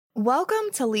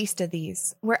Welcome to Least of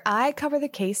These, where I cover the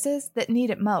cases that need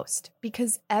it most,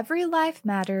 because every life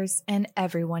matters and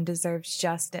everyone deserves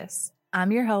justice.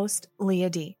 I'm your host, Leah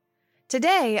D.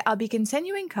 Today, I'll be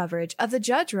continuing coverage of the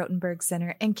Judge Rotenberg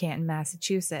Center in Canton,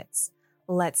 Massachusetts.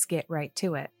 Let's get right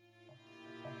to it.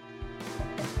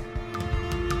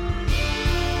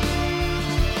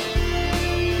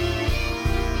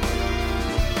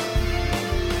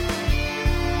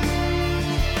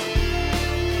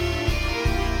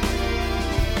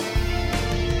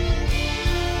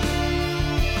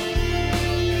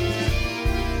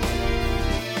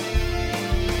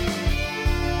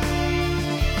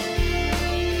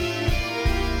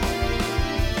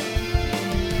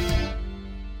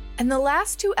 In the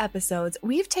last two episodes,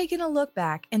 we've taken a look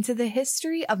back into the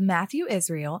history of Matthew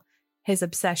Israel, his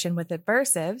obsession with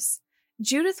aversives,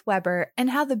 Judith Weber, and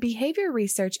how the Behavior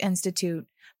Research Institute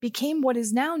became what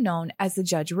is now known as the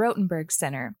Judge Rotenberg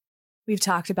Center. We've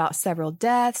talked about several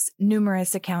deaths,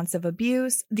 numerous accounts of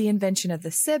abuse, the invention of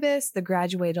the SIBIS, the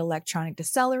Graduated Electronic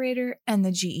Decelerator, and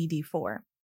the GED-4.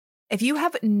 If you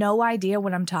have no idea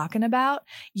what I'm talking about,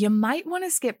 you might want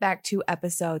to skip back 2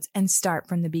 episodes and start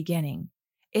from the beginning.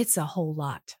 It's a whole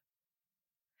lot.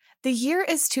 The year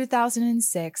is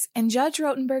 2006, and Judge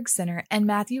Rotenberg Center and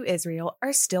Matthew Israel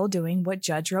are still doing what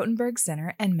Judge Rotenberg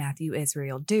Center and Matthew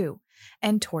Israel do,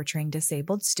 and torturing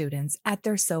disabled students at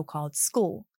their so-called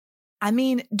school. I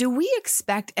mean, do we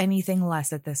expect anything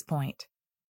less at this point?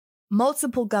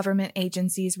 Multiple government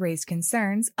agencies raised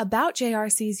concerns about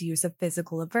JRC's use of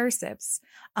physical aversives,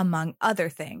 among other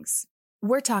things.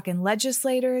 We're talking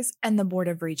legislators and the Board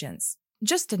of Regents,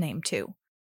 just to name 2.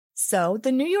 So,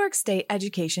 the New York State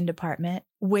Education Department,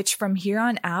 which from here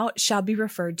on out shall be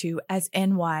referred to as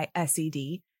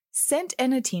NYSED, sent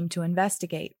in a team to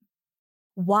investigate.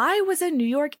 Why was a New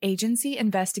York agency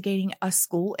investigating a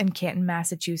school in Canton,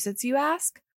 Massachusetts, you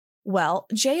ask? Well,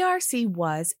 JRC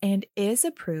was and is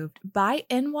approved by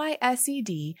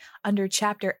NYSED under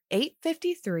Chapter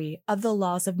 853 of the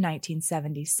Laws of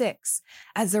 1976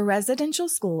 as a residential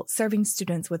school serving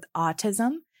students with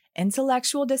autism,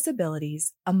 intellectual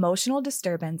disabilities, emotional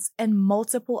disturbance, and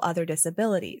multiple other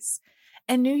disabilities.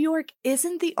 And New York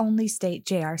isn't the only state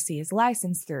JRC is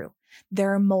licensed through.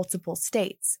 There are multiple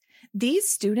states. These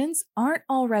students aren't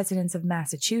all residents of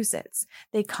Massachusetts.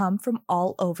 They come from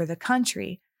all over the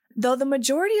country, though the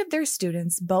majority of their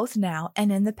students, both now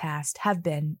and in the past, have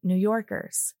been New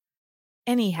Yorkers.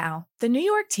 Anyhow, the New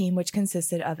York team, which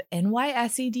consisted of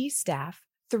NYSED staff,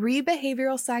 3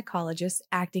 behavioral psychologists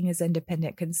acting as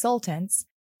independent consultants,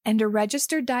 and a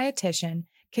registered dietitian,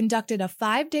 conducted a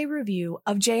 5-day review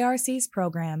of JRC's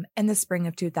program in the spring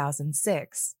of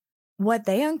 2006. What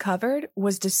they uncovered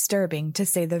was disturbing, to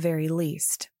say the very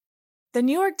least. The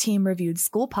New York team reviewed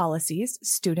school policies,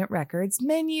 student records,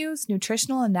 menus,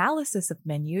 nutritional analysis of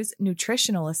menus,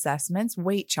 nutritional assessments,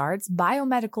 weight charts,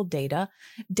 biomedical data,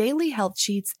 daily health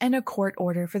sheets, and a court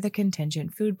order for the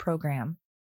contingent food program.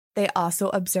 They also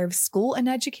observed school and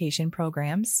education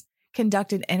programs,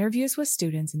 conducted interviews with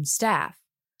students and staff.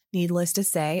 Needless to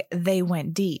say, they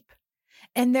went deep.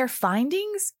 And their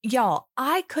findings, y'all,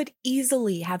 I could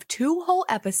easily have 2 whole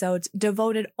episodes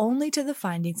devoted only to the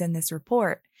findings in this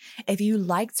report. If you'd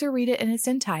like to read it in its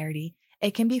entirety,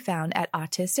 it can be found at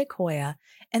Autistic Hoya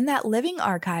in that living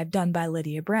archive done by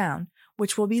Lydia Brown,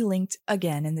 which will be linked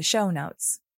again in the show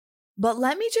notes. But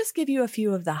let me just give you a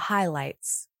few of the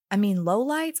highlights.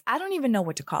 Lowlights, I don't even know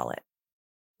what to call it.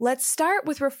 Let's start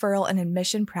with referral and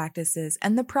admission practices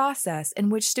and the process in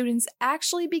which students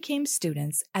actually became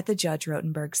students at the Judge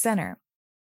Rotenberg Center.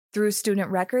 Through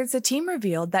student records, the team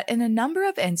revealed that in a number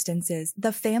of instances,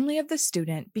 the family of the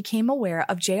student became aware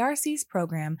of JRC's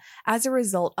program as a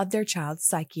result of their child's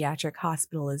psychiatric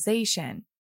hospitalization.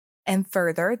 And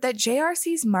further, that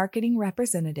JRC's marketing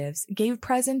representatives gave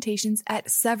presentations at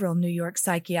several New York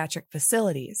psychiatric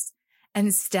facilities.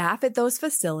 And staff at those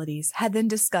facilities had then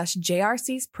discussed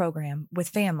JRC's program with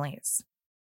families.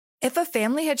 If a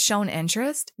family had shown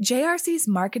interest, JRC's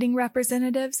marketing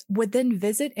representatives would then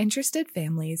visit interested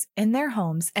families in their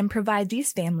homes and provide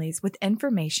these families with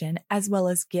information as well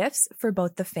as gifts for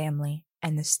both the family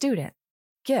and the student.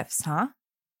 Gifts, huh?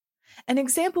 An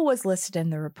example was listed in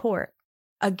the report: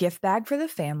 a gift bag for the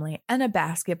family and a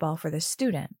basketball for the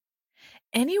student.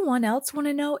 Anyone else want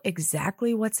to know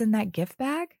exactly what's in that gift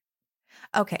bag?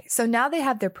 Okay, so now they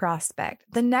have their prospect.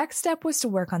 The next step was to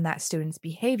work on that student's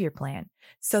behavior plan.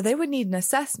 So they would need an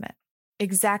assessment.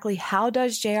 Exactly how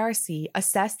does JRC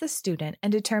assess the student and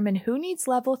determine who needs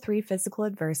level 3 physical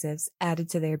aversives added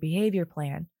to their behavior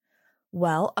plan?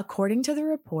 Well, according to the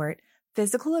report,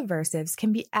 physical aversives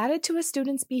can be added to a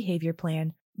student's behavior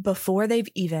plan before they've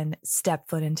even stepped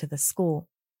foot into the school.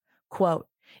 Quote,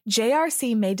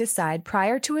 JRC may decide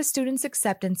prior to a student's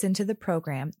acceptance into the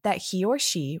program that he or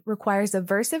she requires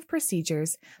aversive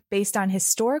procedures based on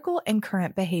historical and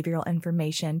current behavioral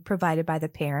information provided by the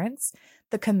parents,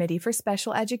 the Committee for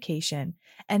Special Education,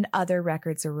 and other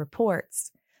records or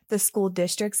reports. The school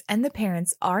districts and the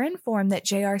parents are informed that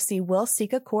JRC will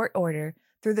seek a court order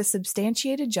through the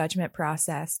substantiated judgment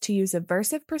process to use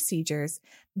aversive procedures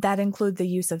that include the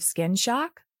use of skin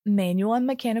shock, manual and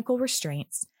mechanical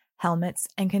restraints, helmets,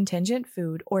 and contingent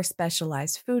food or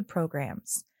specialized food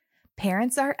programs.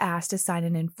 Parents are asked to sign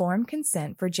an informed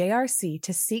consent for JRC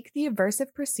to seek the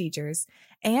aversive procedures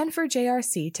and for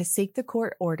JRC to seek the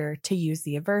court order to use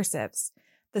the aversives.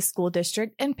 The school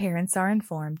district and parents are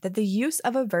informed that the use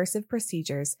of aversive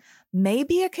procedures may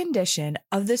be a condition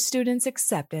of the student's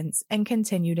acceptance and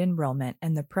continued enrollment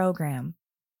in the program.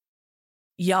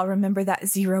 Y'all remember that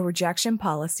zero rejection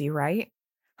policy, right?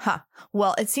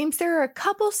 Well, it seems there are a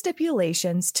couple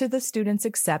stipulations to the student's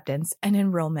acceptance and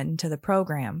enrollment into the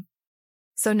program.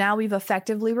 So now we've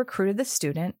effectively recruited the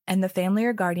student and the family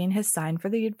or guardian has signed for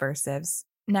the aversives.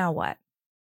 Now what?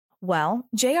 Well,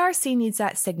 JRC needs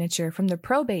that signature from the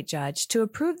probate judge to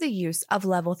approve the use of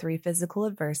Level 3 physical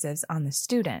aversives on the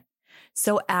student.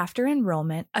 So after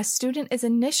enrollment, a student is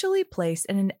initially placed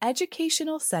in an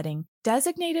educational setting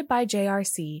designated by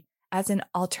JRC as an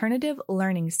Alternative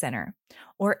Learning Center,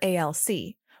 or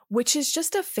ALC, which is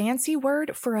just a fancy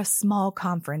word for a small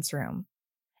conference room,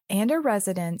 and a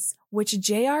residence which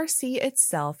JRC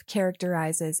itself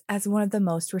characterizes as one of the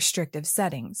most restrictive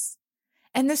settings.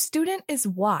 And the student is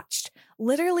watched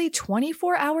literally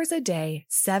 24 hours a day,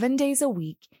 7 days a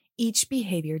week, each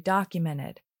behavior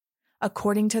documented.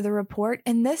 According to the report,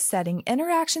 in this setting,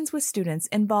 interactions with students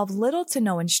involve little to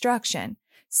no instruction.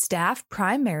 Staff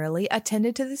primarily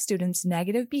attended to the students'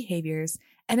 negative behaviors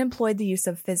and employed the use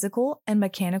of physical and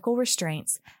mechanical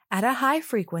restraints at a high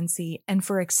frequency and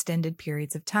for extended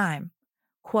periods of time.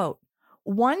 Quote,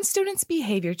 one student's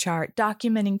behavior chart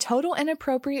documenting total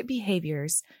inappropriate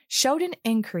behaviors showed an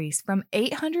increase from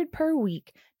 800 per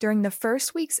week during the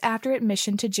first weeks after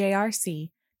admission to JRC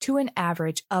to an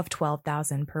average of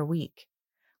 12,000 per week.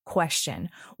 Question,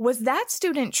 was that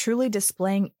student truly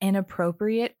displaying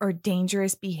inappropriate or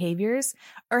dangerous behaviors,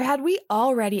 or had we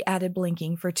already added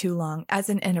blinking for too long as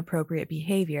an inappropriate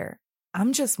behavior?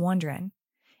 I'm just wondering.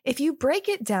 If you break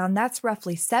it down, that's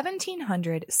roughly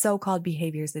 1,700 so-called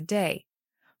behaviors a day.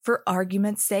 For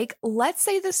argument's sake, let's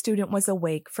say the student was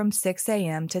awake from 6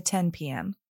 a.m. to 10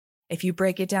 p.m. If you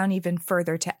break it down even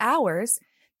further to hours,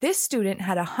 this student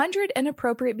had 100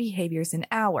 inappropriate behaviors an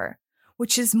hour,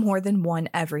 which is more than one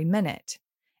every minute.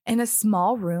 In a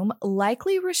small room,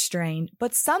 likely restrained,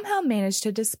 but somehow managed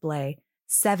to display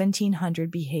 1,700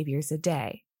 behaviors a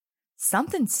day.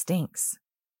 Something stinks.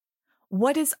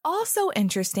 What is also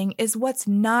interesting is what's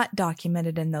not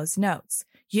documented in those notes.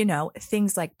 You know,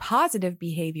 things like positive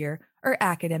behavior or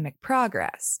academic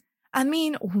progress. I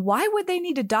mean, why would they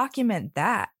need to document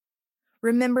that?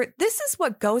 Remember, this is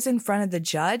what goes in front of the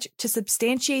judge to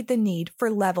substantiate the need for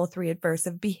Level 3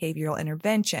 aversive behavioral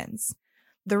interventions.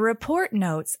 The report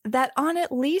notes that on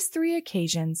at least 3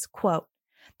 occasions, quote,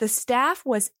 the staff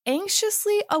was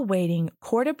anxiously awaiting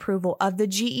court approval of the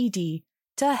GED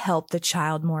to help the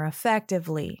child more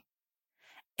effectively.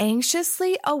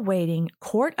 Anxiously awaiting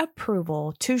court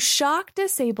approval to shock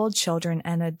disabled children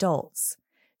and adults.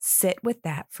 Sit with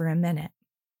that for a minute.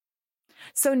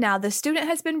 So now the student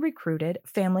has been recruited,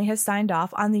 family has signed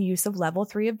off on the use of Level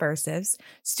 3 aversives,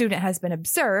 student has been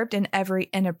observed in every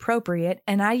inappropriate,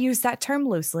 and I use that term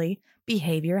loosely,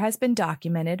 behavior has been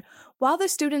documented while the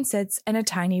student sits in a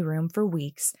tiny room for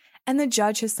weeks, and the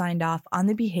judge has signed off on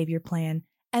the behavior plan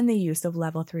and the use of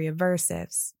Level 3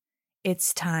 aversives.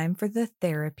 It's time for the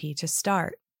therapy to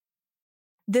start.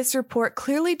 This report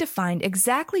clearly defined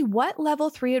exactly what Level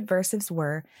 3 aversives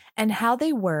were and how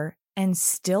they were and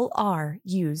still are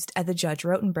used at the Judge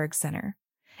Rotenberg Center.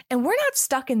 And we're not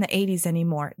stuck in the 80s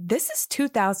anymore. This is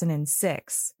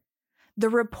 2006. The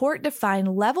report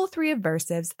defined Level 3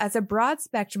 aversives as a broad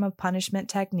spectrum of punishment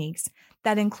techniques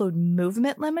that include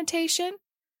movement limitation,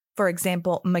 for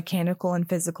example, mechanical and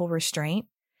physical restraint,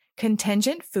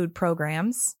 contingent food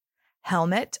programs,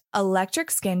 helmet,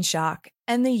 electric skin shock,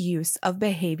 and the use of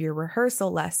behavior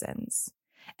rehearsal lessons.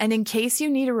 And in case you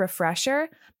need a refresher,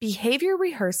 behavior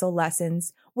rehearsal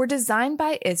lessons were designed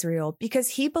by Israel because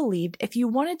he believed if you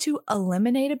wanted to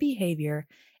eliminate a behavior,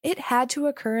 it had to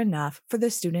occur enough for the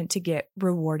student to get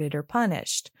rewarded or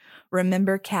punished.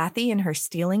 Remember Kathy and her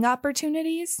stealing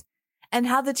opportunities? And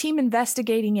how the team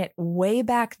investigating it way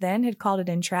back then had called it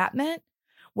entrapment?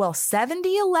 Well,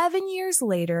 11 years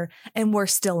later, and we're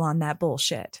still on that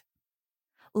bullshit.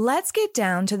 Let's get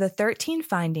down to the 13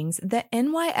 findings the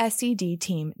NYSED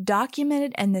team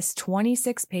documented in this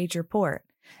 26-page report.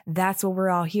 That's what we're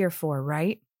all here for,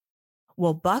 right?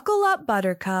 Well, buckle up,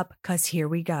 Buttercup, because here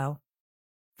we go.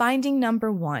 Finding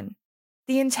number 1.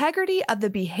 The integrity of the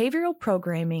behavioral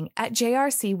programming at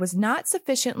JRC was not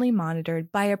sufficiently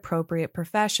monitored by appropriate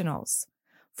professionals.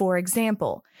 For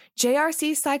example,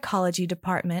 JRC's psychology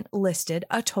department listed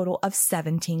a total of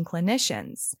 17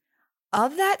 clinicians.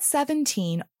 Of that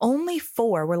 17, only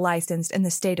 4 were licensed in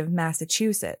the state of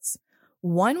Massachusetts.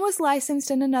 1 was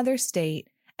licensed in another state,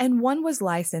 and 1 was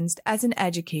licensed as an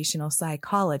educational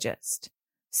psychologist.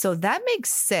 So that makes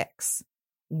 6.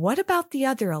 What about the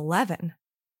other 11?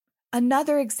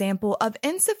 Another example of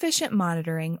insufficient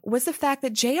monitoring was the fact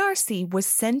that JRC was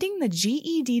sending the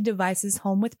GED devices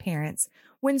home with parents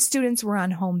when students were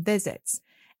on home visits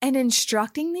and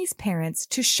instructing these parents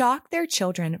to shock their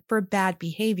children for bad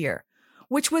behavior,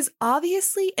 which was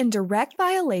obviously in direct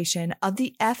violation of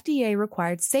the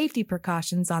FDA-required safety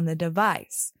precautions on the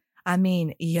device. I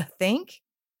mean, you think?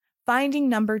 Finding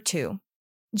number 2.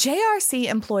 JRC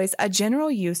employs a general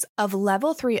use of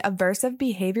Level 3 aversive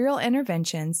behavioral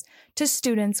interventions to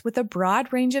students with a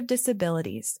broad range of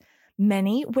disabilities,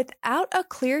 many without a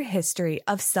clear history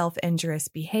of self-injurious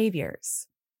behaviors.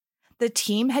 The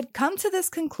team had come to this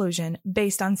conclusion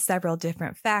based on several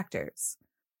different factors,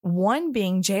 one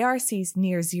being JRC's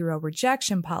near-zero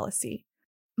rejection policy.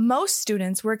 Most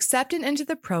students were accepted into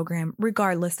the program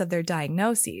regardless of their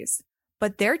diagnoses,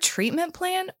 but their treatment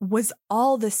plan was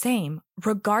all the same,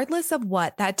 regardless of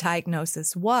what that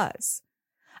diagnosis was.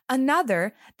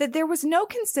 Another, that there was no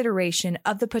consideration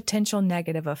of the potential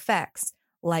negative effects,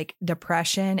 like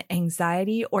depression,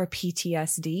 anxiety, or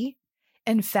PTSD.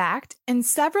 In fact, in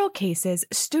several cases,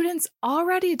 students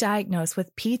already diagnosed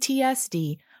with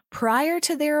PTSD prior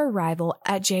to their arrival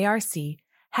at JRC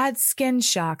had skin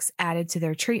shocks added to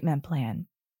their treatment plan.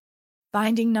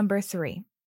 Finding number 3.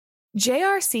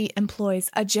 JRC employs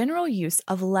a general use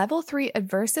of Level 3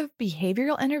 aversive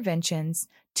behavioral interventions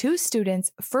to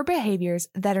students for behaviors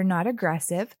that are not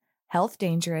aggressive, health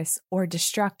dangerous, or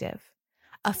destructive.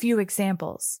 A few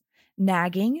examples: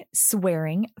 nagging,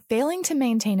 swearing, failing to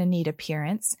maintain a neat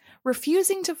appearance,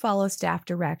 refusing to follow staff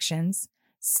directions,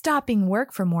 stopping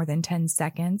work for more than 10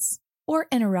 seconds, or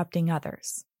interrupting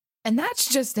others. And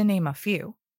that's just to name a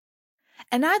few.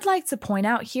 And I'd like to point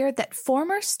out here that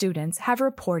former students have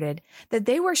reported that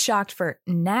they were shocked for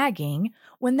nagging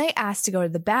when they asked to go to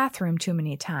the bathroom too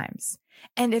many times.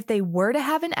 And if they were to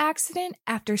have an accident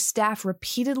after staff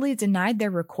repeatedly denied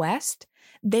their request,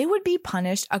 they would be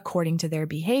punished according to their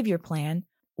behavior plan,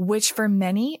 which for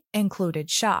many included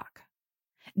shock.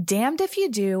 Damned if you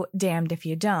do, damned if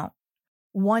you don't.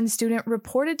 One student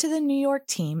reported to the New York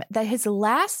team that his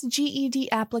last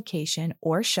GED application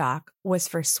or shock was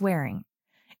for swearing.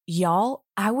 Y'all,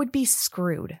 I would be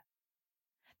screwed.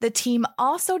 The team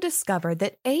also discovered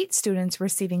that 8 students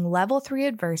receiving Level 3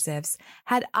 aversives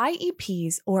had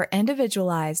IEPs or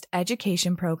individualized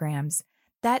education programs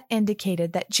that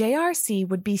indicated that JRC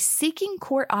would be seeking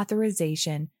court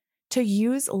authorization to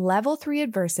use Level 3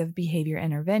 aversive behavior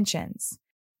interventions.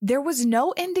 There was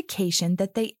no indication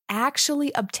that they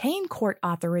actually obtained court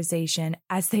authorization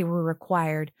as they were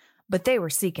required, but they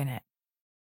were seeking it.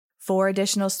 4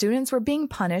 additional students were being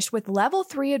punished with Level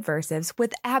 3 aversives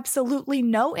with absolutely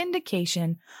no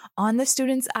indication on the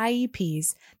students'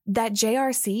 IEPs that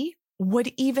JRC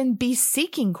would even be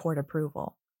seeking court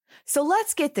approval. So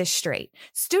let's get this straight.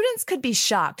 Students could be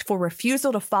shocked for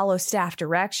refusal to follow staff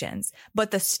directions,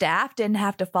 but the staff didn't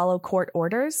have to follow court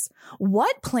orders?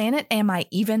 What planet am I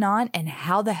even on, and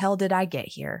how the hell did I get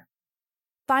here?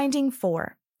 Finding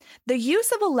 4. The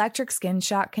use of electric skin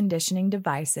shock conditioning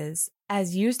devices,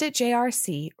 as used at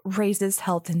JRC, raises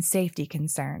health and safety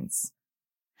concerns.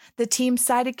 The team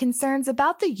cited concerns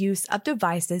about the use of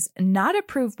devices not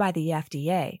approved by the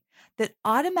FDA that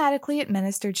automatically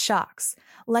administered shocks,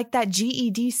 like that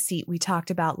GED seat we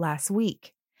talked about last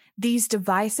week. These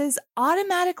devices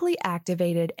automatically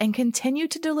activated and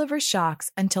continued to deliver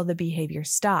shocks until the behavior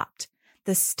stopped.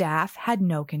 The staff had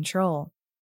no control.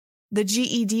 The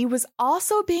GED was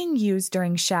also being used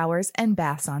during showers and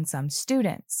baths on some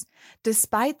students,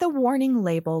 despite the warning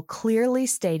label clearly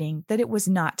stating that it was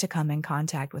not to come in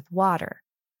contact with water.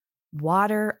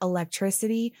 Water,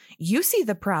 electricity, you see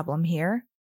the problem here.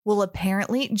 Well,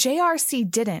 apparently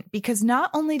JRC didn't, because not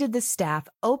only did the staff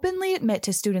openly admit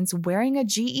to students wearing a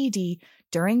GED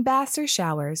during baths or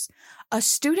showers, a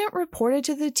student reported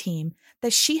to the team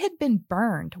that she had been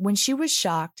burned when she was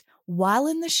shocked while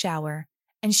in the shower,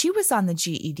 and she was on the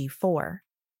GED-4.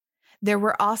 There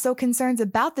were also concerns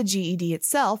about the GED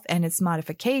itself and its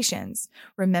modifications.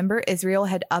 Remember, Israel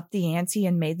had upped the ante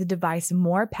and made the device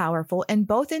more powerful in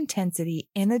both intensity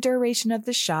and the duration of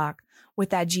the shock with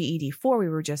that GED-4 we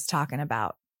were just talking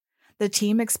about. The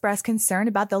team expressed concern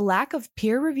about the lack of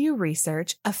peer review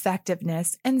research,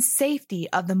 effectiveness, and safety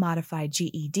of the modified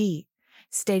GED,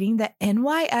 stating that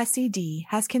NYSED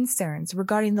has concerns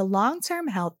regarding the long-term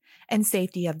health and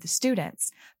safety of the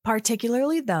students,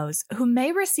 particularly those who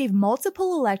may receive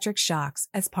multiple electric shocks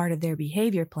as part of their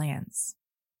behavior plans.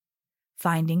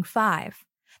 Finding 5.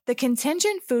 The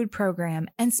contingent food program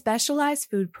and specialized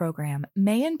food program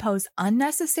may impose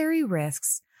unnecessary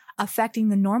risks affecting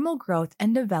the normal growth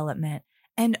and development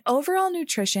and overall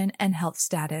nutrition and health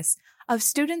status of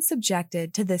students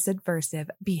subjected to this aversive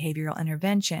behavioral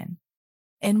intervention.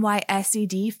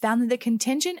 NYSED found that the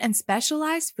contingent and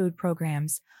specialized food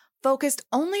programs focused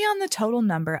only on the total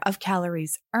number of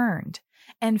calories earned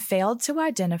and failed to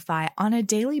identify on a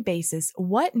daily basis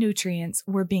what nutrients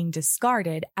were being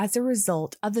discarded as a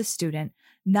result of the student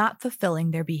not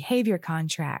fulfilling their behavior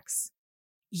contracts.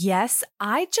 Yes,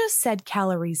 I just said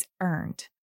calories earned.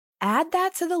 Add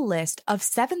that to the list of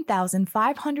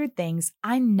 7,500 things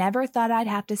I never thought I'd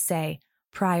have to say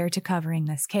prior to covering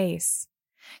this case.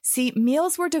 See,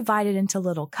 meals were divided into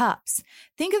little cups.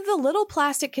 Think of the little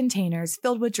plastic containers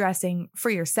filled with dressing for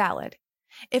your salad.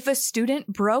 If a student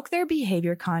broke their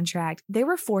behavior contract, they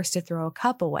were forced to throw a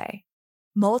cup away.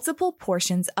 Multiple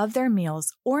portions of their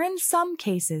meals, or in some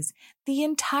cases, the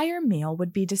entire meal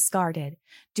would be discarded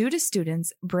due to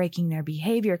students breaking their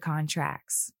behavior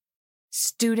contracts.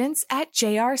 Students at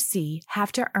JRC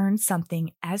have to earn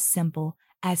something as simple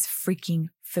as freaking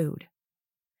food.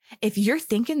 If you're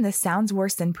thinking this sounds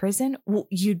worse than prison, well,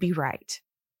 you'd be right.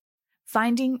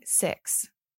 Finding 6.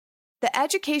 The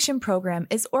education program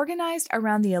is organized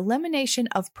around the elimination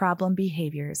of problem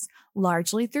behaviors,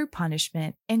 largely through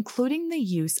punishment, including the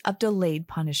use of delayed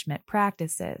punishment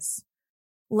practices.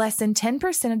 Less than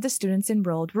 10% of the students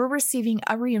enrolled were receiving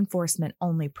a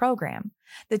reinforcement-only program.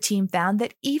 The team found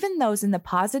that even those in the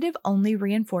positive-only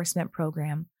reinforcement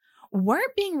program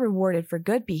weren't being rewarded for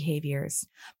good behaviors,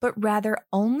 but rather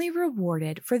only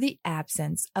rewarded for the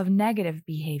absence of negative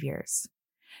behaviors.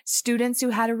 Students who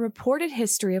had a reported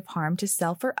history of harm to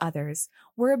self or others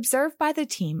were observed by the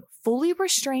team fully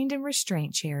restrained in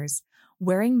restraint chairs,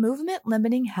 wearing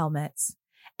movement-limiting helmets,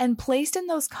 and placed in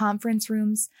those conference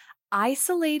rooms,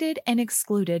 isolated and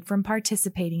excluded from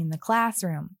participating in the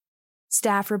classroom.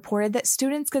 Staff reported that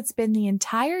students could spend the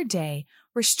entire day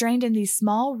restrained in these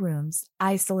small rooms,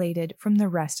 isolated from the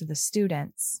rest of the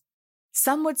students.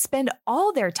 Some would spend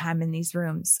all their time in these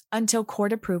rooms until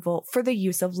court approval for the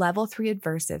use of Level 3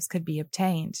 aversives could be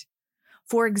obtained.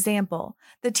 For example,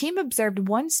 the team observed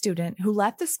one student who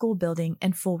left the school building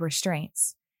in full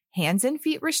restraints, hands and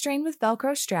feet restrained with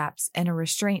Velcro straps and a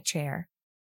restraint chair,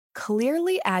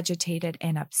 clearly agitated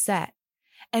and upset,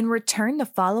 and returned the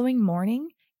following morning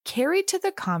carried to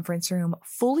the conference room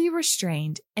fully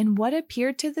restrained in what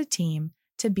appeared to the team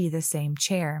to be the same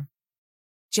chair.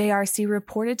 JRC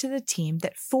reported to the team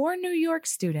that 4 New York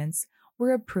students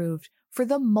were approved for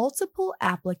the multiple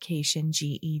application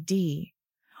GED.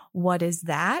 What is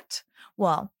that?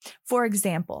 Well, for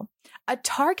example, a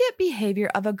target behavior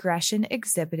of aggression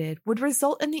exhibited would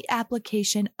result in the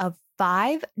application of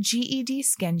 5 GED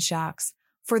skin shocks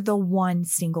for the one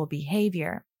single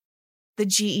behavior. The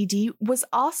GED was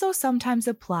also sometimes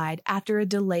applied after a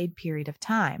delayed period of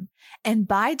time, and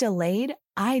by delayed,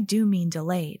 I do mean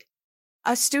delayed.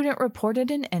 A student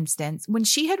reported an instance when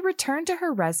she had returned to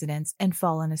her residence and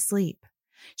fallen asleep.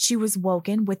 She was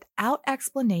woken without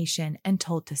explanation and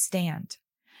told to stand.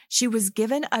 She was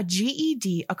given a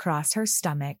GED across her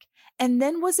stomach and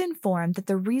then was informed that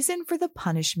the reason for the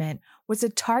punishment was a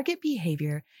target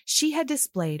behavior she had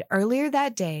displayed earlier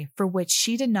that day for which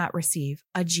she did not receive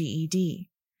a GED.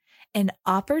 An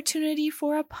opportunity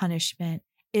for a punishment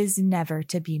is never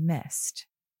to be missed.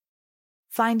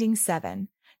 Finding 7.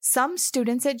 Some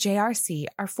students at JRC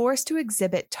are forced to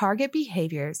exhibit target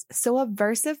behaviors so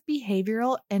aversive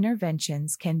behavioral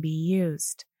interventions can be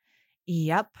used.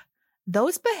 Yep,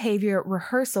 those behavior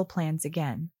rehearsal plans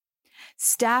again.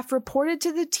 Staff reported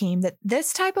to the team that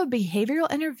this type of behavioral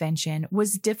intervention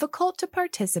was difficult to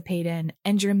participate in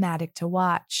and dramatic to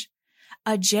watch.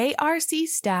 A JRC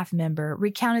staff member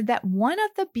recounted that one of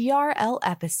the BRL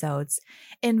episodes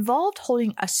involved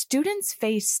holding a student's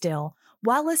face still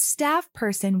while a staff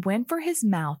person went for his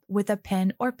mouth with a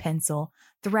pen or pencil,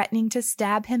 threatening to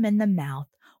stab him in the mouth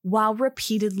while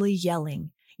repeatedly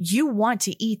yelling, "You want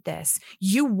to eat this!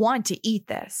 You want to eat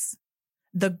this!"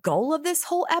 The goal of this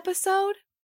whole episode?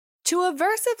 to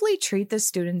aversively treat the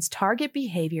student's target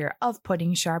behavior of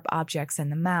putting sharp objects in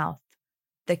the mouth.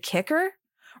 The kicker?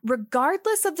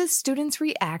 Regardless of the student's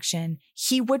reaction,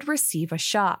 he would receive a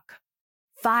shock.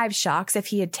 5 shocks if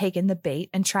he had taken the bait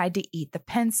and tried to eat the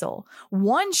pencil.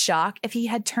 1 shock if he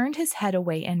had turned his head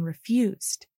away and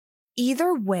refused.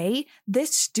 Either way,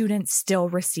 this student still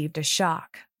received a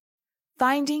shock.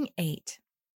 Finding 8.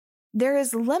 There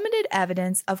is limited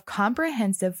evidence of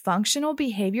comprehensive functional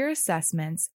behavior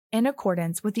assessments in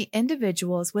accordance with the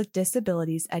Individuals with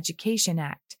Disabilities Education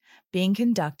Act being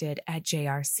conducted at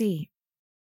JRC.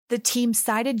 The team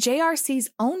cited JRC's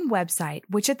own website,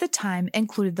 which at the time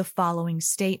included the following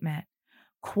statement,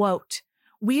 quote,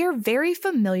 "We are very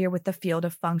familiar with the field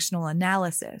of functional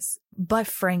analysis, but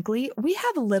frankly, we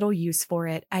have little use for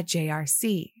it at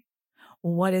JRC."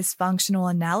 What is functional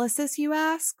analysis, you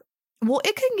ask? Well,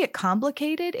 it can get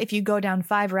complicated if you go down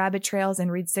 5 rabbit trails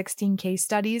and read 16 case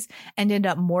studies and end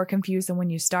up more confused than when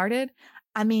you started.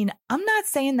 I mean, I'm not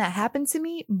saying that happened to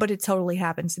me, but it totally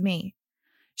happened to me.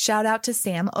 Shout out to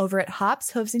Sam over at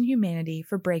Hops, Hooves, and Humanity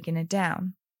for breaking it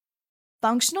down.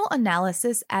 Functional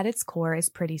analysis at its core is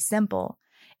pretty simple.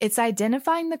 It's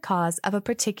identifying the cause of a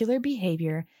particular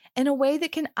behavior in a way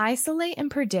that can isolate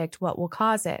and predict what will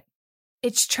cause it.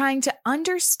 It's trying to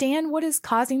understand what is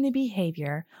causing the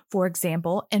behavior, for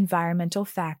example, environmental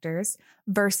factors,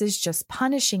 versus just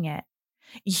punishing it.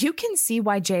 You can see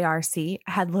why JRC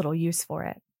had little use for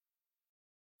it.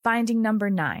 Finding number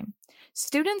 9.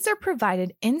 Students are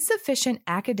provided insufficient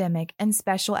academic and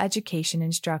special education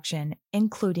instruction,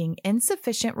 including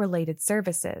insufficient related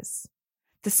services.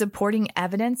 The supporting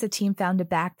evidence the team found to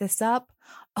back this up?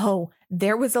 Oh,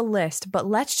 there was a list, but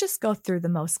let's just go through the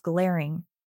most glaring.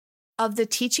 Of the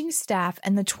teaching staff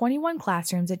and the 21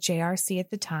 classrooms at JRC at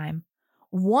the time,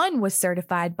 1 was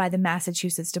certified by the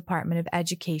Massachusetts Department of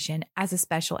Education as a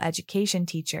special education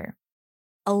teacher.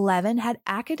 11 had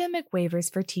academic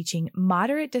waivers for teaching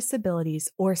moderate disabilities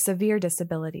or severe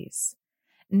disabilities.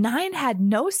 9 had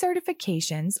no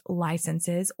certifications,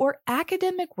 licenses, or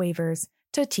academic waivers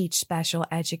to teach special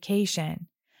education.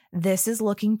 This is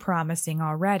looking promising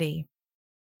already.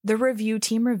 The review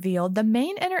team revealed the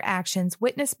main interactions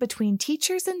witnessed between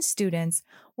teachers and students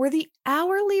were the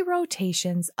hourly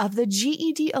rotations of the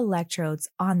GED electrodes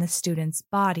on the students'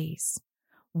 bodies.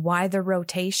 Why the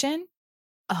rotation?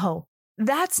 Oh,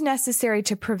 that's necessary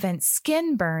to prevent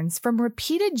skin burns from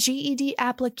repeated GED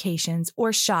applications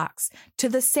or shocks to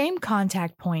the same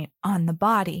contact point on the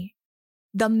body.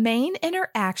 The main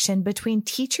interaction between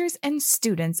teachers and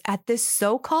students at this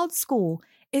so-called school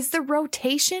is the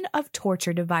rotation of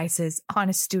torture devices on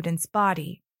a student's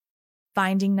body.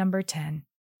 Finding number 10.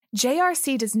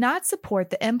 JRC does not support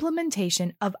the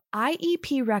implementation of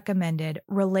IEP-recommended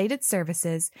related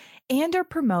services and/or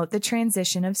promote the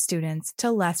transition of students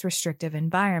to less restrictive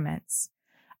environments.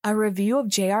 A review of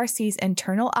JRC's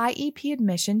internal IEP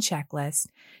admission checklist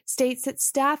states that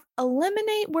staff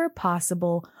eliminate where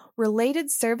possible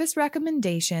related service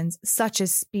recommendations such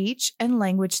as speech and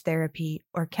language therapy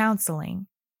or counseling.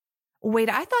 Wait,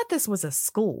 I thought this was a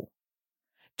school.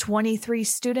 23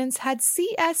 students had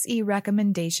CSE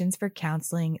recommendations for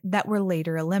counseling that were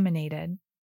later eliminated.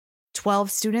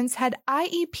 12 students had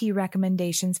IEP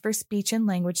recommendations for speech and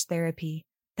language therapy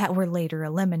that were later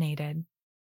eliminated.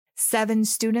 7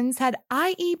 students had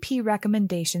IEP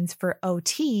recommendations for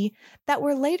OT that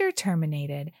were later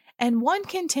terminated, and 1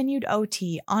 continued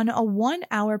OT on a 1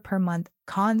 hour per month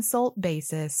consult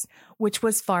basis, which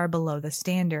was far below the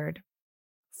standard.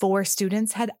 4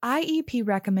 students had IEP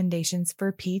recommendations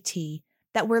for PT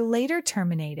that were later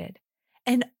terminated,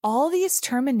 and all these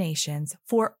terminations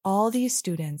for all these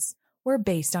students were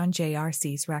based on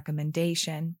JRC's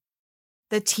recommendation.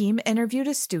 The team interviewed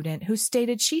a student who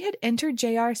stated she had entered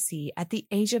JRC at the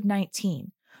age of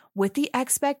 19 with the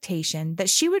expectation that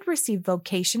she would receive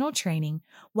vocational training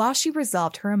while she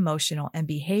resolved her emotional and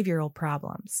behavioral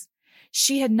problems.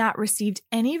 She had not received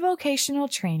any vocational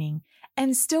training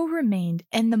and still remained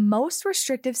in the most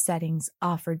restrictive settings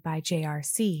offered by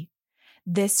JRC.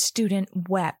 This student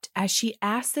wept as she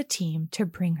asked the team to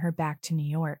bring her back to New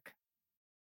York.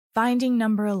 Finding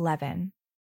number 11.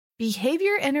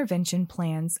 Behavior intervention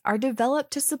plans are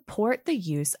developed to support the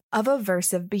use of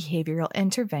aversive behavioral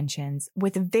interventions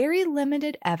with very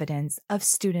limited evidence of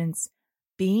students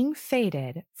being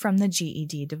faded from the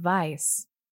GED device.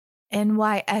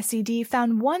 NYSED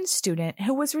found 1 student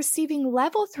who was receiving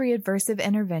level 3 aversive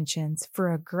interventions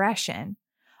for aggression,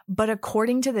 but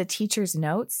according to the teacher's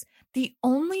notes, the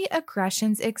only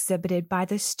aggressions exhibited by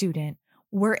the student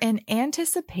were in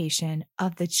anticipation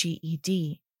of the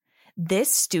GED.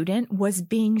 This student was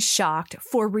being shocked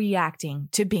for reacting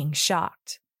to being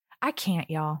shocked. I can't,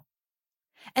 y'all.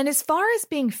 And as far as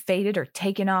being faded or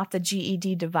taken off the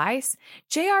GED device,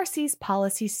 JRC's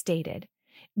policy stated,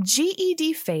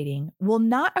 GED fading will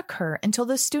not occur until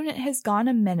the student has gone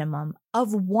a minimum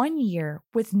of 1 year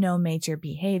with no major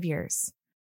behaviors.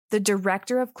 The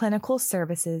Director of Clinical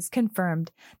Services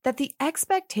confirmed that the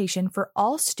expectation for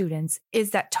all students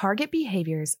is that target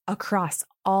behaviors across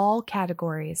all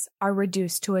categories are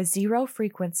reduced to a 0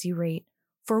 frequency rate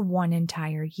for 1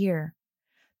 entire year.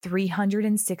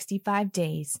 365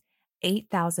 days,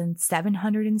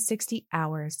 8,760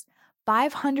 hours,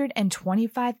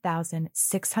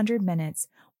 525,600 minutes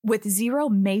with 0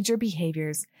 major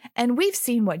behaviors, and we've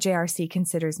seen what JRC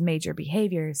considers major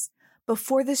behaviors,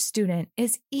 before the student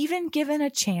is even given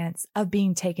a chance of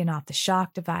being taken off the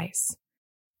shock device.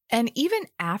 And even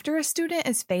after a student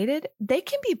is faded, they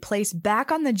can be placed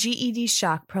back on the GED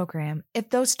shock program if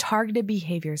those targeted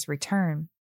behaviors return.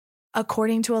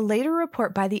 According to a later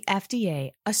report by the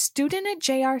FDA, a student at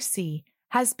JRC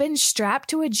has been strapped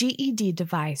to a GED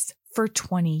device for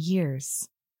 20 years.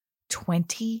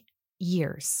 20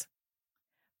 years.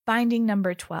 Finding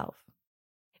number 12.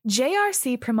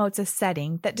 JRC promotes a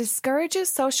setting that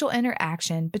discourages social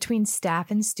interaction between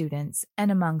staff and students and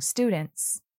among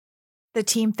students. The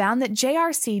team found that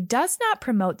JRC does not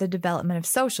promote the development of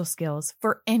social skills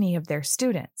for any of their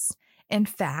students. In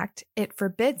fact, it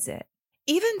forbids it.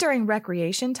 Even during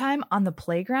recreation time on the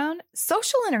playground,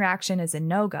 social interaction is a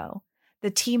no-go.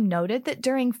 The team noted that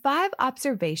during 5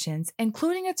 observations,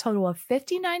 including a total of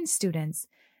 59 students,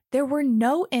 there were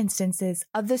no instances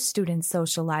of the students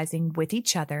socializing with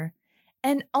each other,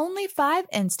 and only 5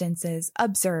 instances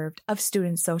observed of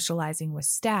students socializing with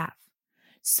staff.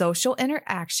 Social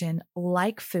interaction,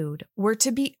 like food, were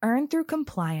to be earned through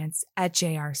compliance at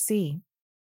JRC.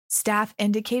 Staff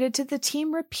indicated to the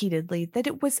team repeatedly that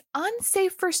it was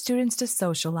unsafe for students to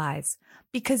socialize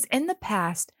because in the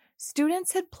past,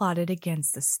 students had plotted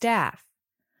against the staff.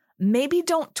 Maybe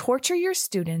don't torture your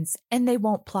students and they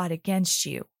won't plot against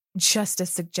you. Just a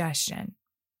suggestion.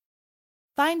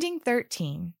 Finding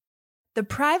 13. The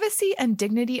privacy and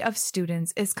dignity of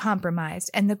students is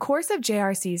compromised in the course of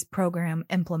JRC's program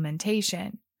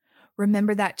implementation.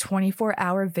 Remember that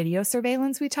 24-hour video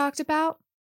surveillance we talked about?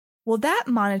 Well, that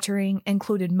monitoring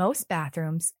included most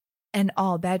bathrooms and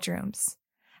all bedrooms.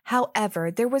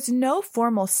 However, there was no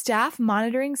formal staff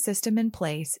monitoring system in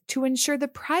place to ensure the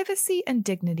privacy and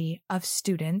dignity of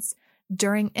students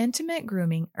during intimate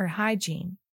grooming or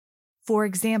hygiene. For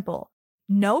example,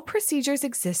 no procedures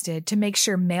existed to make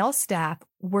sure male staff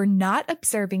were not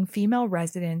observing female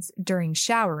residents during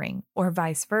showering or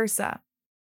vice versa.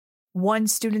 One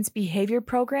student's behavior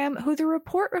program, who the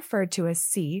report referred to as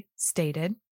C,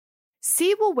 stated,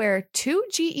 C will wear 2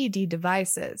 GED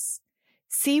devices.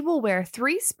 C will wear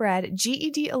 3 spread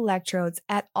GED electrodes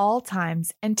at all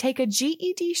times and take a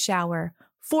GED shower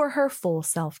for her full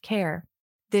self-care.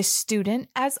 This student,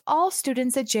 as all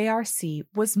students at JRC,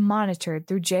 was monitored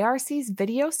through JRC's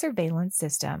video surveillance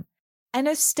system, and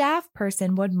a staff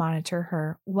person would monitor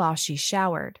her while she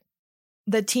showered.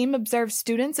 The team observed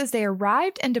students as they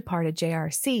arrived and departed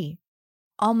JRC.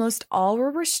 Almost all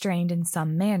were restrained in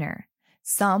some manner,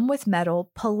 some with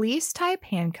metal police-type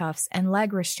handcuffs and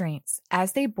leg restraints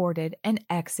as they boarded and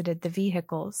exited the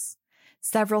vehicles.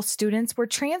 Several students were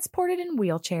transported in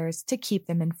wheelchairs to keep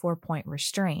them in 4-point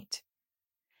restraint.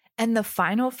 And the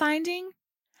final finding?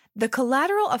 The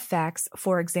collateral effects,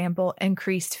 for example,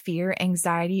 increased fear,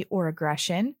 anxiety, or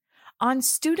aggression, on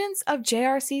students of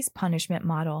JRC's punishment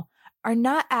model are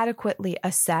not adequately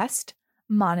assessed,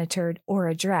 monitored, or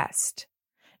addressed.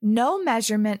 No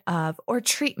measurement of or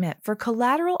treatment for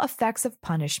collateral effects of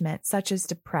punishment such as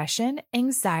depression,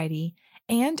 anxiety,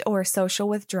 and/or social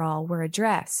withdrawal were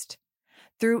addressed.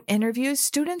 Through interviews,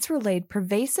 students relayed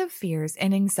pervasive fears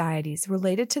and anxieties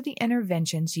related to the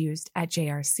interventions used at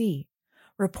JRC,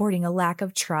 reporting a lack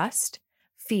of trust,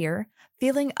 fear,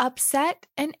 feeling upset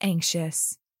and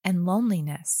anxious, and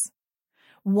loneliness.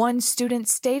 One student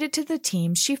stated to the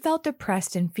team she felt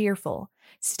depressed and fearful,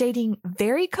 stating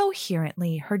very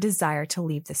coherently her desire to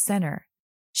leave the center.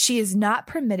 She is not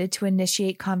permitted to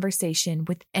initiate conversation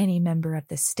with any member of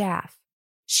the staff.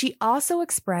 She also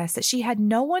expressed that she had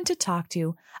no one to talk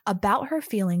to about her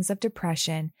feelings of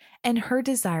depression and her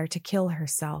desire to kill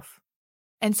herself,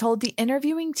 and told the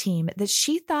interviewing team that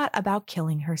she thought about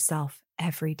killing herself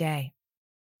every day.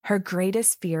 Her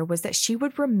greatest fear was that she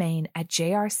would remain at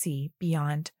JRC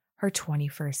beyond her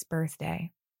 21st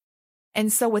birthday.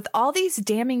 And so with all these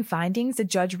damning findings, the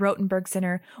Judge Rotenberg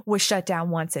Center was shut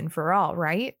down once and for all,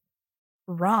 right?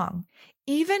 Wrong.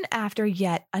 Even after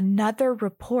yet another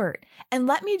report, and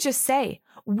let me just say,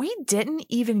 we didn't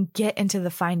even get into the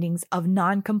findings of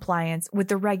noncompliance with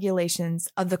the regulations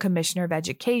of the Commissioner of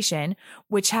Education,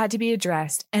 which had to be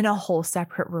addressed in a whole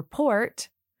separate report.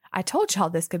 I told y'all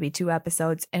this could be 2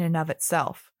 episodes in and of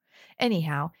itself.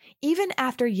 Anyhow, even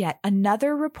after yet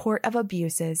another report of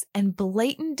abuses and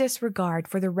blatant disregard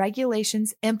for the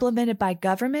regulations implemented by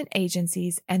government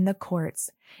agencies and the courts,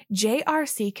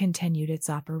 JRC continued its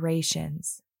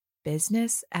operations.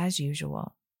 Business as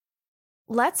usual.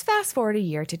 Let's fast forward a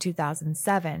year to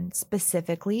 2007,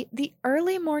 specifically the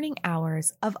early morning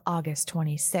hours of August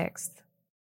 26th.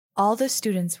 All the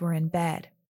students were in bed.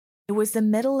 It was the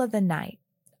middle of the night.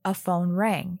 A phone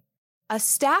rang. A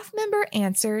staff member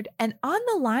answered, and on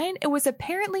the line, it was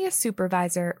apparently a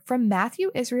supervisor from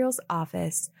Matthew Israel's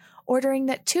office ordering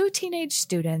that 2 teenage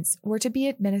students were to be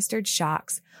administered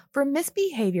shocks for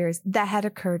misbehaviors that had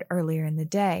occurred earlier in the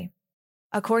day.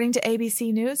 According to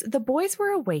ABC News, the boys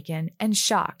were awakened and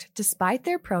shocked despite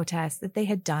their protests that they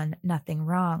had done nothing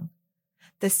wrong.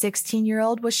 The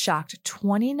 16-year-old was shocked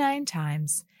 29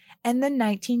 times, and the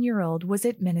 19-year-old was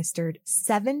administered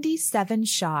 77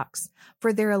 shocks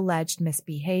for their alleged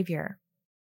misbehavior.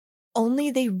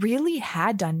 Only they really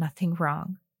had done nothing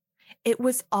wrong. It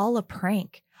was all a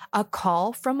prank, a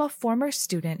call from a former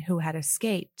student who had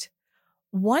escaped.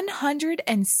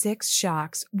 106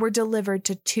 shocks were delivered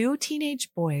to 2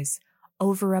 teenage boys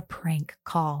over a prank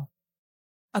call.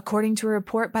 According to a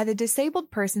report by the Disabled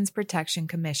Persons Protection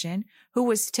Commission, who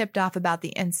was tipped off about the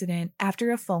incident after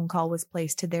a phone call was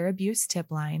placed to their abuse tip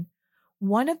line,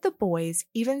 one of the boys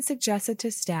even suggested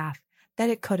to staff that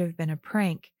it could have been a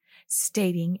prank,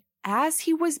 stating as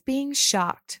he was being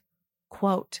shocked,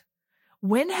 quote,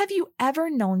 "When have you ever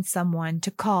known someone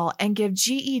to call and give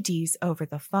GEDs over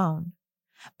the phone?"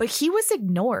 But he was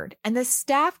ignored, and the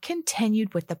staff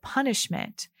continued with the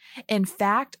punishment. In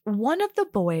fact, one of the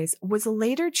boys was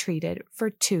later treated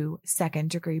for 2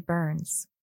 second-degree burns.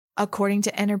 According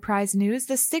to Enterprise News,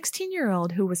 the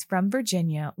 16-year-old who was from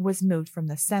Virginia was moved from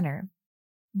the center.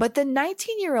 But the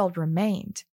 19-year-old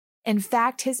remained. In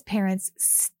fact, his parents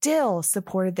still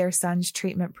supported their son's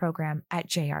treatment program at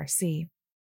JRC.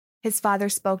 His father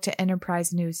spoke to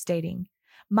Enterprise News stating,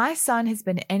 "My son has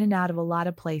been in and out of a lot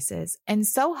of places and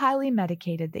so highly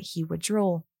medicated that he would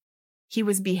drool. He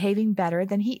was behaving better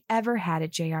than he ever had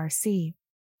at JRC.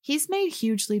 He's made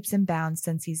huge leaps and bounds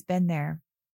since he's been there."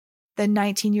 The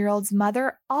 19-year-old's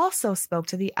mother also spoke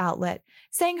to the outlet,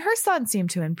 saying her son seemed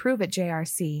to improve at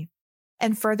JRC,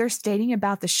 and further stating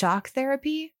about the shock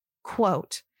therapy,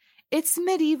 quote, "It's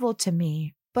medieval to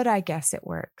me, but I guess it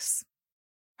works."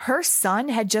 Her son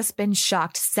had just been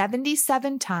shocked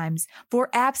 77 times for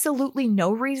absolutely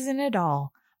no reason at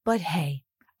all, but hey,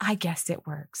 I guess it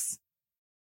works.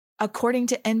 According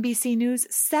to NBC News,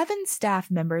 7 staff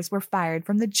members were fired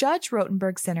from the Judge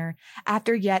Rotenberg Center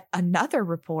after yet another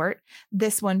report,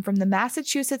 this one from the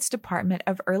Massachusetts Department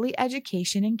of Early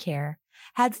Education and Care,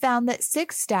 had found that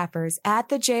 6 staffers at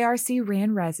the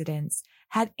JRC-ran residence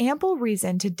had ample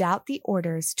reason to doubt the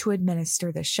orders to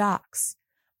administer the shocks.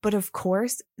 But of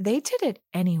course, they did it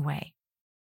anyway.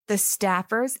 The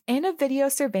staffers and a video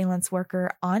surveillance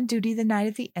worker on duty the night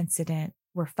of the incident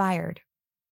were fired.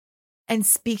 And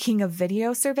speaking of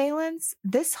video surveillance,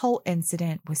 this whole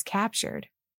incident was captured.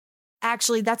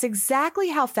 Actually, that's exactly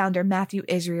how founder Matthew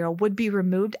Israel would be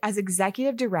removed as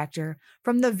executive director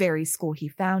from the very school he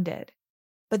founded.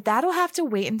 But that'll have to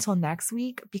wait until next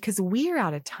week because we're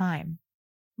out of time.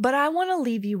 But I want to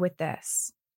leave you with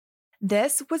this.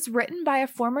 This was written by a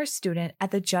former student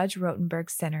at the Judge Rotenberg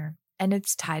Center, and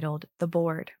it's titled The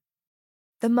Board.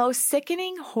 "The most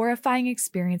sickening, horrifying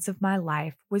experience of my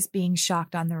life was being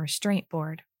shocked on the restraint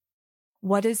board."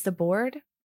 What is the board?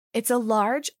 It's a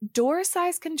large,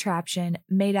 door-sized contraption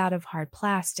made out of hard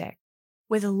plastic,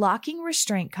 with locking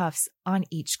restraint cuffs on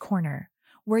each corner,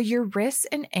 where your wrists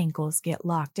and ankles get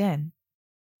locked in.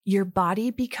 Your body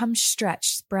becomes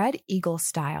stretched spread eagle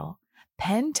style,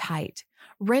 pen tight,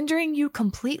 rendering you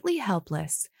completely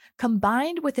helpless,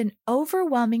 combined with an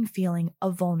overwhelming feeling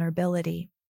of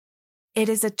vulnerability. It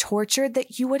is a torture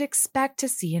that you would expect to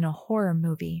see in a horror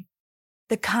movie.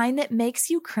 The kind that makes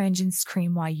you cringe and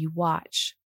scream while you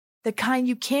watch. The kind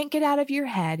you can't get out of your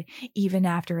head even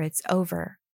after it's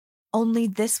over. Only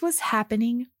this was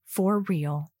happening for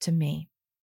real to me.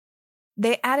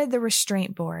 They added the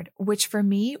restraint board, which for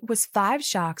me was 5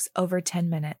 shocks over 10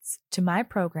 minutes, to my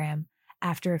program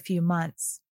after a few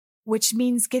months, which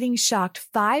means getting shocked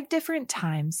 5 different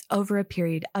times over a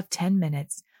period of 10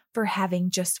 minutes for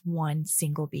having just one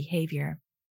single behavior.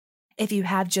 If you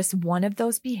have just one of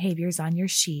those behaviors on your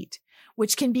sheet,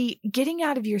 which can be getting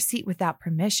out of your seat without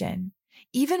permission,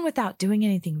 even without doing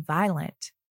anything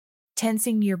violent,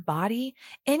 tensing your body,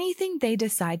 anything they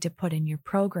decide to put in your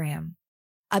program.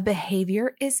 A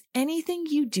behavior is anything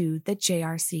you do that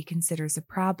JRC considers a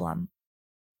problem.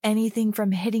 Anything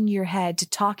from hitting your head to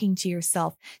talking to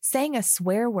yourself, saying a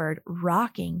swear word,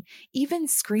 rocking, even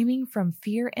screaming from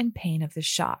fear and pain of the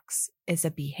shocks is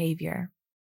a behavior.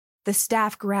 The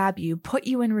staff grab you, put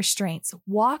you in restraints,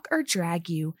 walk or drag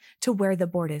you to where the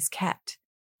board is kept,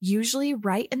 usually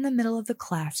right in the middle of the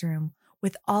classroom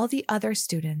with all the other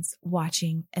students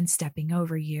watching and stepping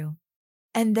over you,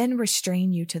 and then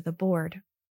restrain you to the board,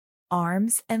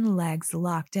 arms and legs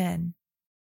locked in.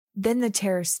 Then the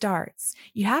terror starts.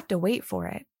 You have to wait for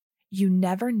it. You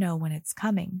never know when it's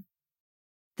coming.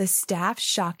 The staff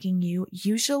shocking you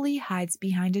usually hides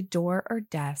behind a door or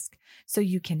desk so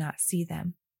you cannot see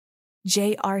them.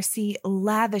 JRC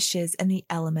lavishes in the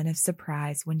element of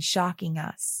surprise when shocking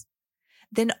us.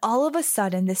 Then all of a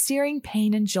sudden, the searing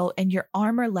pain and jolt in your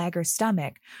arm or leg or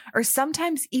stomach, or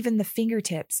sometimes even the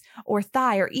fingertips or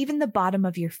thigh or even the bottom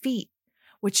of your feet.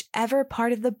 Whichever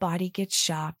part of the body gets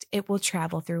shocked, it will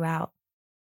travel throughout.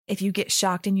 If you get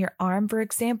shocked in your arm, for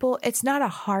example, it's not a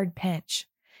hard pinch.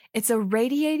 It's a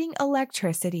radiating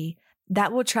electricity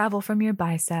that will travel from your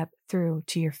bicep through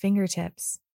to your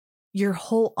fingertips. Your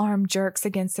whole arm jerks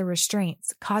against the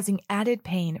restraints, causing added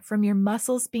pain from your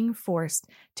muscles being forced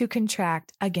to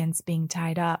contract against being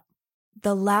tied up.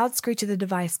 The loud screech of the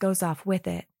device goes off with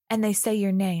it, and they say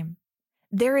your name.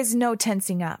 There is no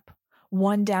tensing up.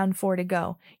 1 down, 4 to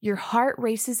go. Your heart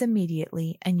races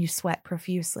immediately and you sweat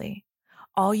profusely.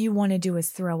 All you want to do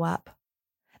is throw up.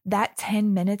 That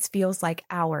 10 minutes feels like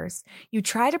hours. You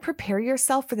try to prepare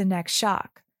yourself for the next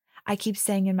shock. I keep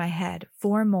saying in my head,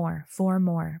 4 more, 4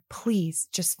 more. Please,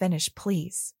 just finish,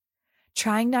 please.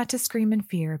 Trying not to scream in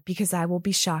fear because I will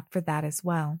be shocked for that as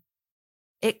well.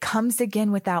 It comes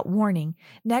again without warning.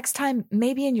 Next time,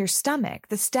 maybe in your stomach.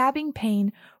 The stabbing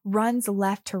pain runs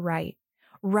left to right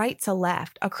to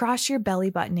left, across your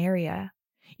belly button area.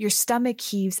 Your stomach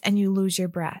heaves and you lose your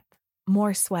breath.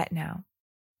 More sweat now.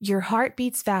 Your heart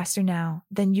beats faster now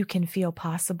than you can feel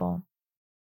possible.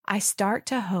 I start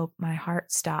to hope my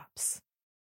heart stops.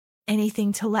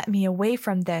 Anything to let me away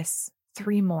from this.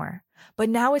 3 more. But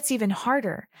now it's even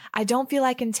harder. I don't feel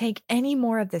I can take any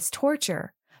more of this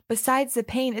torture. Besides the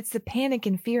pain, it's the panic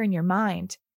and fear in your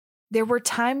mind. There were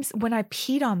times when I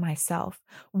peed on myself.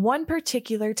 One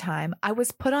particular time, I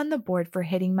was put on the board for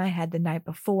hitting my head the night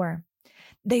before.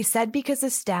 They said because the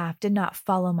staff did not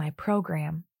follow my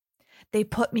program. They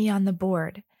put me on the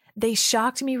board. They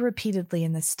shocked me repeatedly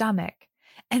in the stomach.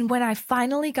 And when I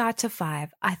finally got to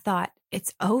 5, I thought,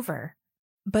 it's over.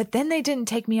 But then they didn't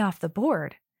take me off the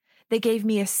board. They gave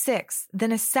me a 6,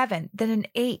 then a 7, then an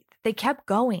 8. They kept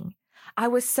going. I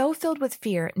was so filled with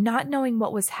fear, not knowing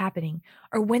what was happening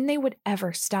or when they would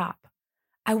ever stop.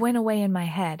 I went away in my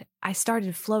head. I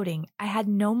started floating. I had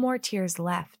no more tears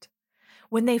left.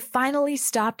 When they finally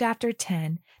stopped after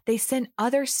 10, they sent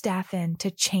other staff in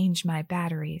to change my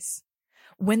batteries.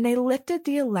 When they lifted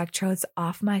the electrodes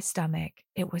off my stomach,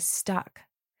 it was stuck.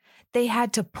 They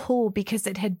had to pull because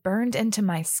it had burned into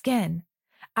my skin.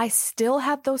 I still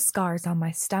have those scars on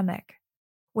my stomach.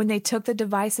 When they took the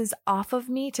devices off of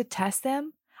me to test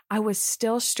them, I was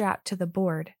still strapped to the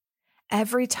board.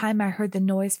 Every time I heard the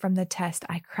noise from the test,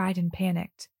 I cried and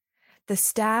panicked. The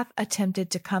staff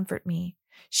attempted to comfort me.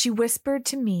 She whispered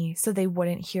to me so they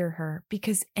wouldn't hear her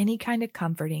because any kind of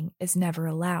comforting is never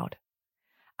allowed.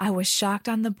 I was shocked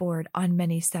on the board on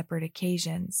many separate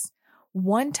occasions.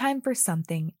 One time for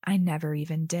something I never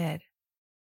even did.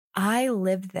 I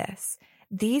lived this.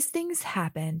 These things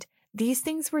happened. These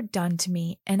things were done to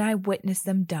me, and I witnessed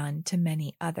them done to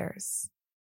many others.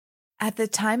 At the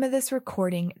time of this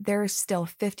recording, there are still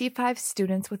 55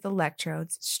 students with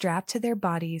electrodes strapped to their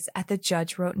bodies at the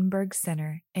Judge Rotenberg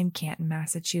Center in Canton,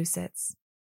 Massachusetts.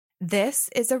 This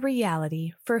is a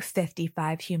reality for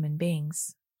 55 human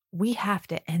beings. We have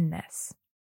to end this.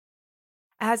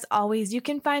 As always, you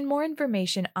can find more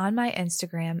information on my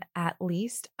Instagram at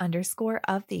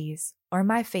least_of_these or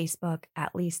my Facebook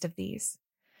at least of these.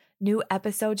 New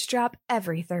episodes drop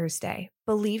every Thursday.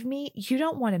 Believe me, you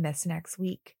don't want to miss next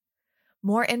week.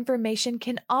 More information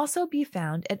can also be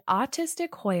found at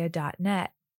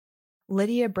autistichoya.net.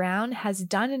 Lydia Brown has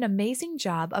done an amazing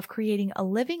job of creating a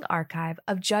living archive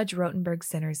of Judge Rotenberg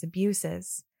Center's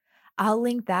abuses. I'll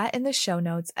link that in the show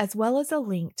notes as well as a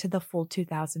link to the full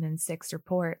 2006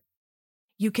 report.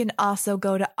 You can also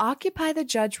go to Occupy the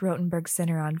Judge Rotenberg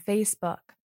Center on Facebook.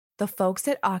 The folks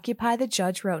at Occupy the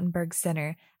Judge Rotenberg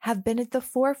Center have been at the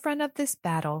forefront of this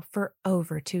battle for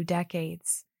over 2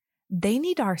 decades. They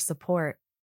need our support.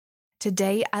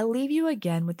 Today, I leave you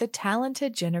again with the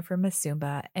talented Jennifer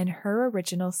Musumba and her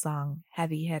original song,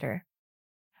 Heavy Hitter.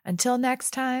 Until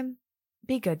next time,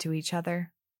 be good to each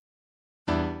other.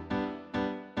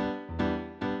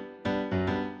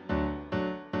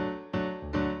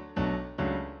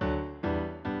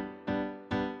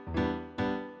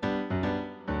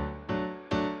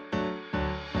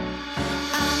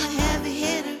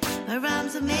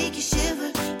 Make you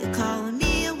shiver. They're calling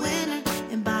me a winner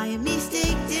and buying me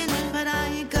steak dinner, but I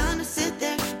ain't gonna sit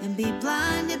there and be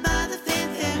blinded by the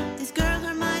fanfare. This girl,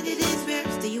 her mind, it is rare.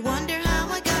 Do you wonder how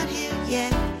I got here?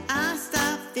 Yeah, I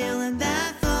stopped feeling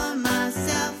bad for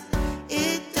myself.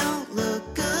 It don't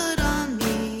look good on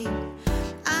me.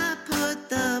 I put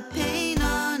the pain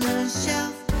on a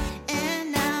shelf,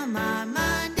 and now my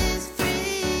mind is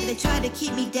free. They tried to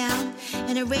keep me down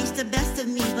and erase the best of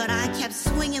me, but I kept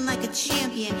swinging like a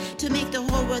champion to make the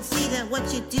whole world see that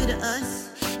what you do to us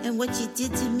and what you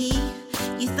did to me.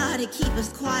 You thought it'd keep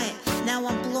us quiet. Now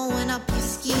I'm blowing up your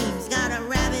schemes. Got a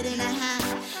rabbit in a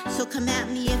hat, so come at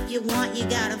me if you want. You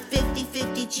got a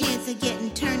 50-50 chance of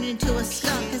getting turned into a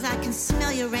skunk, cause I can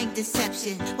smell your rank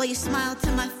deception while you smile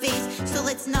to my face. So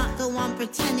let's not go on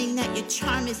pretending that your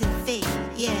charm isn't fake.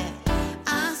 Yeah,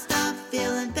 I stopped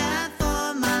feeling bad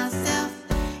for myself.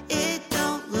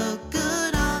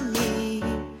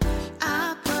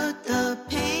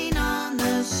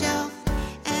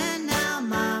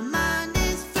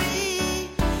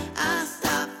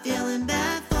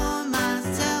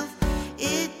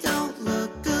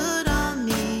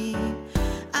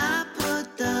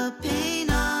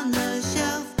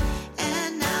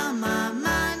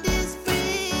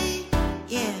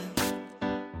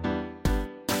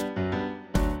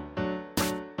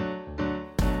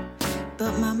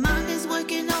 But my mind is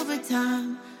working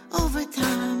overtime,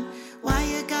 overtime. Why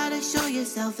you gotta show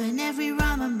yourself in every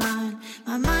rhyme of mine?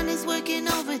 My mind is working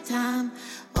overtime,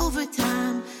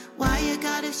 overtime. Why you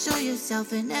gotta show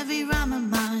yourself in every rhyme of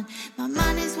mine? My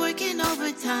mind is working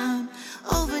overtime,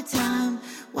 overtime.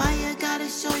 Why you gotta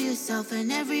show yourself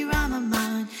in every rhyme of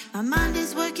mine? My mind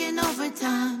is working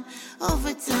overtime,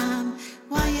 overtime.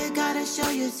 Why you gotta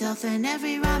show yourself in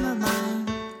every rhyme of mine?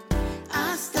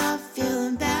 I stopped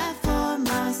feeling bad for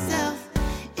myself.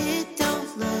 It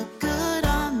don't look good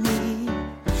on me.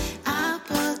 I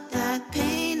put that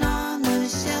pain on the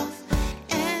shelf,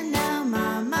 and now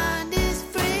my mind is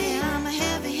free. I'm a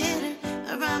heavy hitter,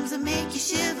 my rhymes will make you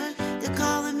shiver. They're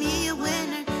calling me a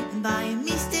winner and buying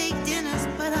me steak dinners,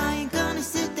 but I ain't gonna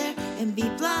sit there and be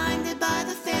blind.